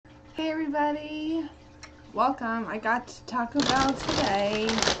Hey everybody, welcome. I got Taco Bell today.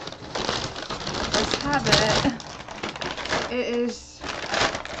 Let's have it. It is,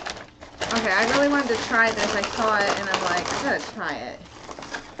 okay, I really wanted to try this. I saw it and I'm like, I gotta try it.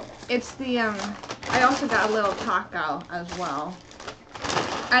 It's the, I also got a little taco as well.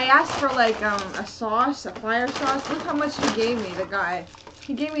 I asked for like, a sauce, a fire sauce. Look how much he gave me, the guy.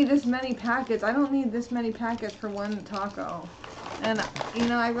 He gave me this many packets. I don't need this many packets for one taco. And, you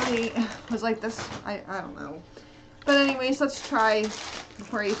know, I really was like this, I don't know. But anyways, let's try,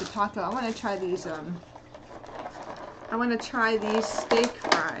 before I eat the taco, I want to try these, steak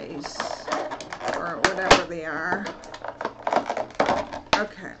fries, or whatever they are.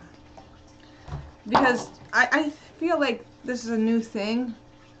 Okay. Because I feel like this is a new thing.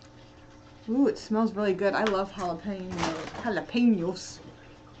 Ooh, it smells really good. I love jalapenos.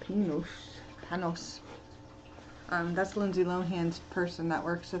 Panos. That's Lindsay Lohan's person that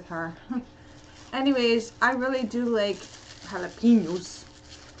works with her. Anyways, I really do like jalapenos.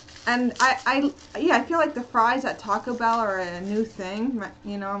 And yeah, I feel like the fries at Taco Bell are a new thing.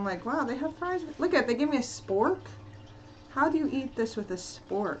 You know, I'm like, wow, they have fries. Look at it, they give me a spork. How do you eat this with a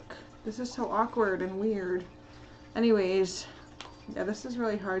spork? This is so awkward and weird. Anyways, yeah, this is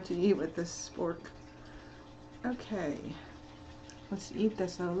really hard to eat with this spork. Okay. Let's eat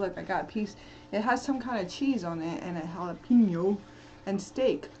this though. Look, I got a piece. It has some kind of cheese on it and a jalapeno and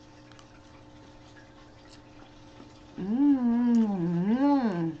steak.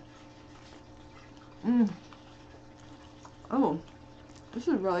 Oh, this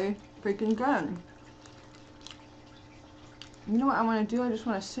is really freaking good. You know what I want to do? I just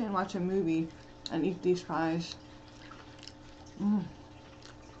want to sit and watch a movie and eat these fries.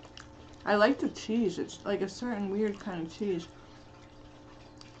 I like the cheese. It's like a certain weird kind of cheese.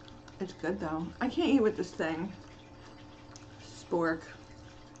 It's good though. I can't eat with this thing. Spork.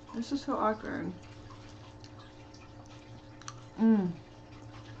 This is so awkward.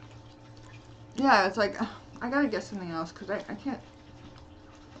 Yeah, it's like, I gotta get something else because I can't.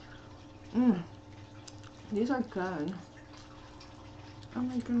 These are good. Oh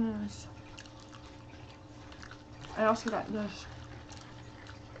my goodness. I also got this.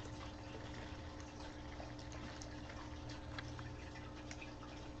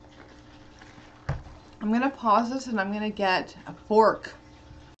 I'm gonna pause this and I'm gonna get a fork.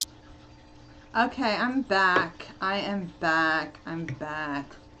 Okay, I'm back. I am back. I'm back.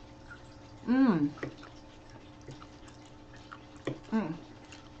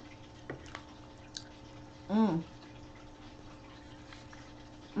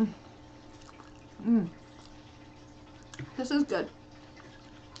 This is good.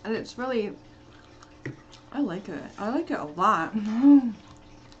 And it's really, I like it. I like it a lot.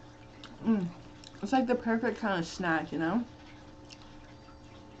 It's like the perfect kind of snack, you know?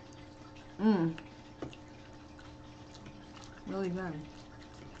 Really good.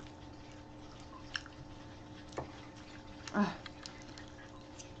 Oh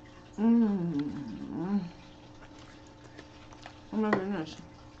my goodness.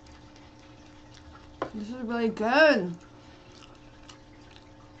 This is really good.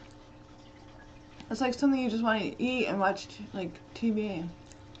 It's like something you just want to eat and watch like TV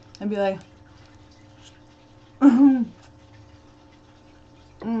and be like,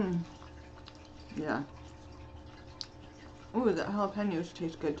 yeah. Ooh, the jalapenos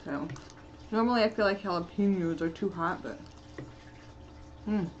taste good too. Normally I feel like jalapenos are too hot, but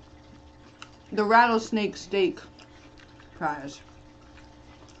the rattlesnake steak fries.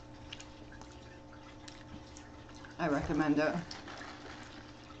 I recommend it.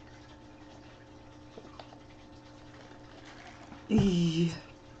 Eee.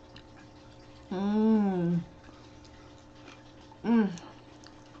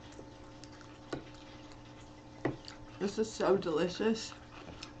 This is so delicious.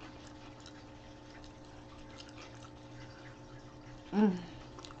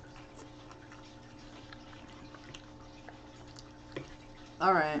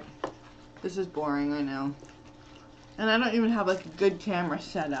 Alright. This is boring, I know. And I don't even have like a good camera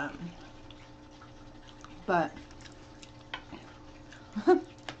set up. But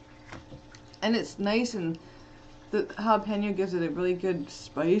and it's nice, and the jalapeno gives it a really good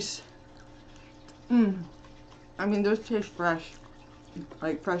spice. I mean, those taste fresh.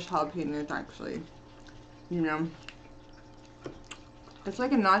 Like fresh jalapenos, actually. You know? It's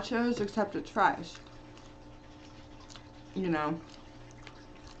like a nachos, except it's fries. You know?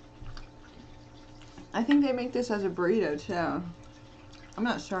 I think they make this as a burrito, too. I'm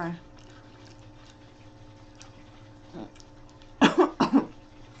not sure.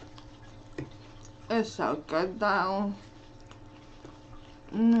 It's so good, though.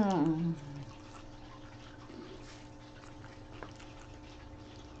 Mm.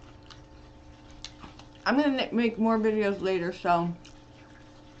 I'm gonna make more videos later, so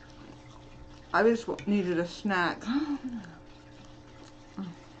I just needed a snack.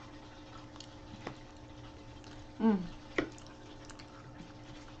 Mm.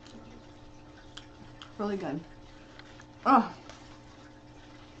 Really good. Oh,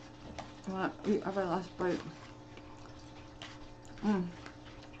 I want to eat every last bite. Mm.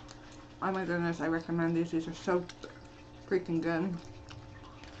 Oh my goodness, I recommend these. These are so freaking good.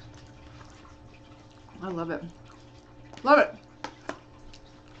 I love it. Love it.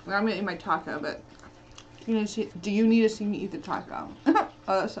 Well, I'm gonna eat my taco, but you need to see, do you need to see me eat the taco?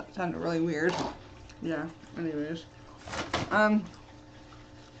 Oh, that sounded really weird. Yeah, anyways. Oh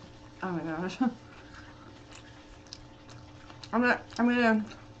my gosh. I'm gonna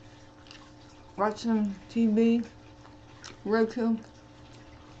watch some TV, Roku.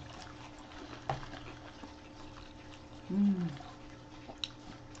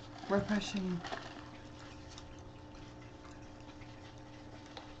 Refreshing.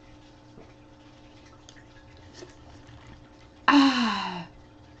 Ah,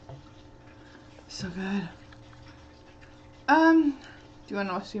 so good. Do you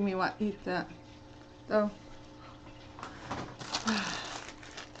want to see me eat that? Though.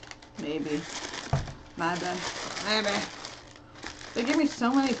 Maybe. My bad. Maybe. They give me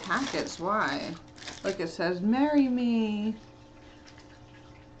so many packets. Why? Look, it says, marry me.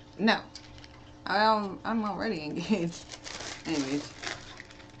 No. I'm already engaged. Anyways.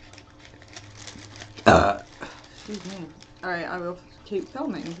 Excuse me. Alright, I will keep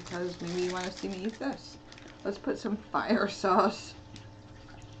filming because maybe you want to see me eat this. Let's put some fire sauce.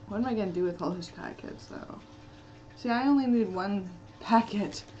 What am I going to do with all these packets, though? See, I only need one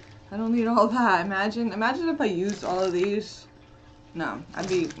packet. I don't need all that. Imagine if I used all of these. No, that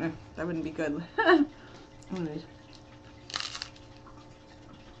wouldn't be good.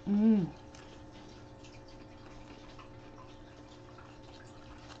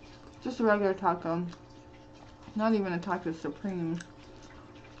 Just a regular taco. Not even a taco supreme.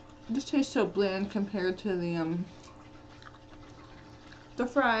 It just tastes so bland compared to the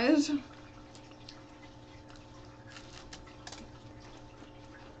fries.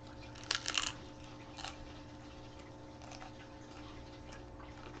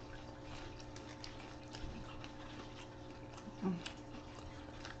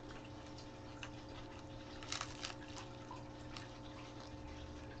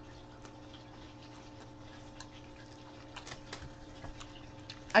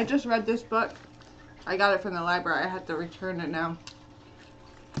 I just read this book. I got it from the library. I had to return it now.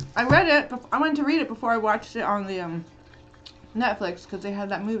 I read it. I went to read it before I watched it on the Netflix because they had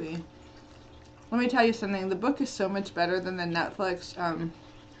that movie. Let me tell you something. The book is so much better than the Netflix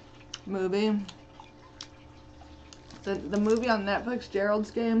movie. The movie on Netflix, Gerald's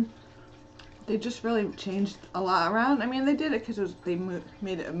Game, they just really changed a lot around. I mean, they did it because they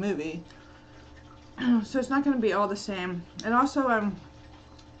made it a movie. So it's not going to be all the same. And also,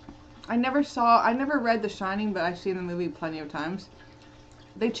 I never read The Shining, but I've seen the movie plenty of times.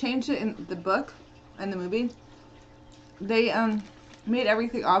 They changed it in the book and the movie. They made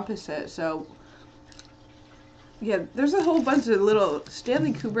everything opposite. So yeah, there's a whole bunch of little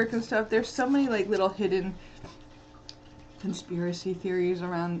Stanley Kubrick and stuff. There's so many like little hidden conspiracy theories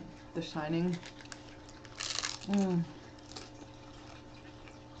around The Shining.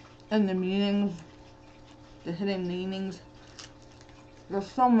 And the meanings, the hidden meanings. There's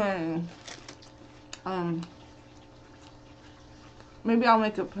so many. Maybe I'll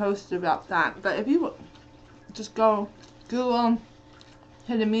make a post about that. But if you just go Google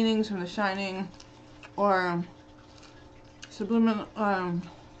hidden meanings from The Shining or subliminal,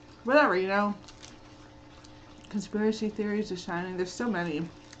 whatever, you know, conspiracy theories, The Shining. There's so many,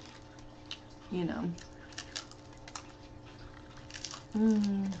 you know.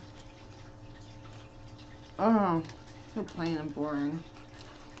 Oh, so plain and boring.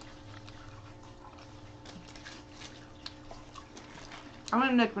 I'm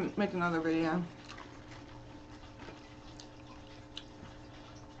gonna make another video.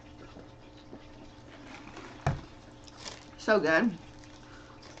 So good.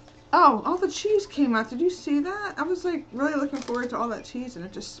 Oh, all the cheese came out. Did you see that? I was like really looking forward to all that cheese and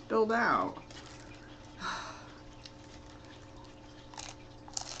it just spilled out.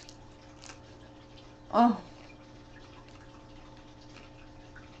 Oh.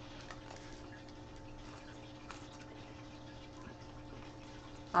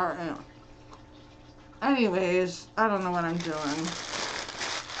 Alright. Anyways, I don't know what I'm doing.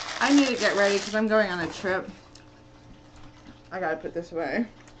 I need to get ready because I'm going on a trip. I gotta put this away.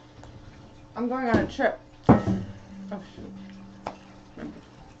 I'm going on a trip. Oh, shoot.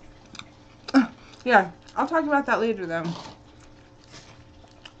 Yeah, I'll talk about that later, though.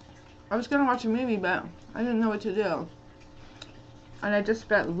 I was gonna watch a movie, but I didn't know what to do. And I just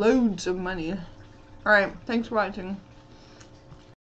spent loads of money. Alright, thanks for watching.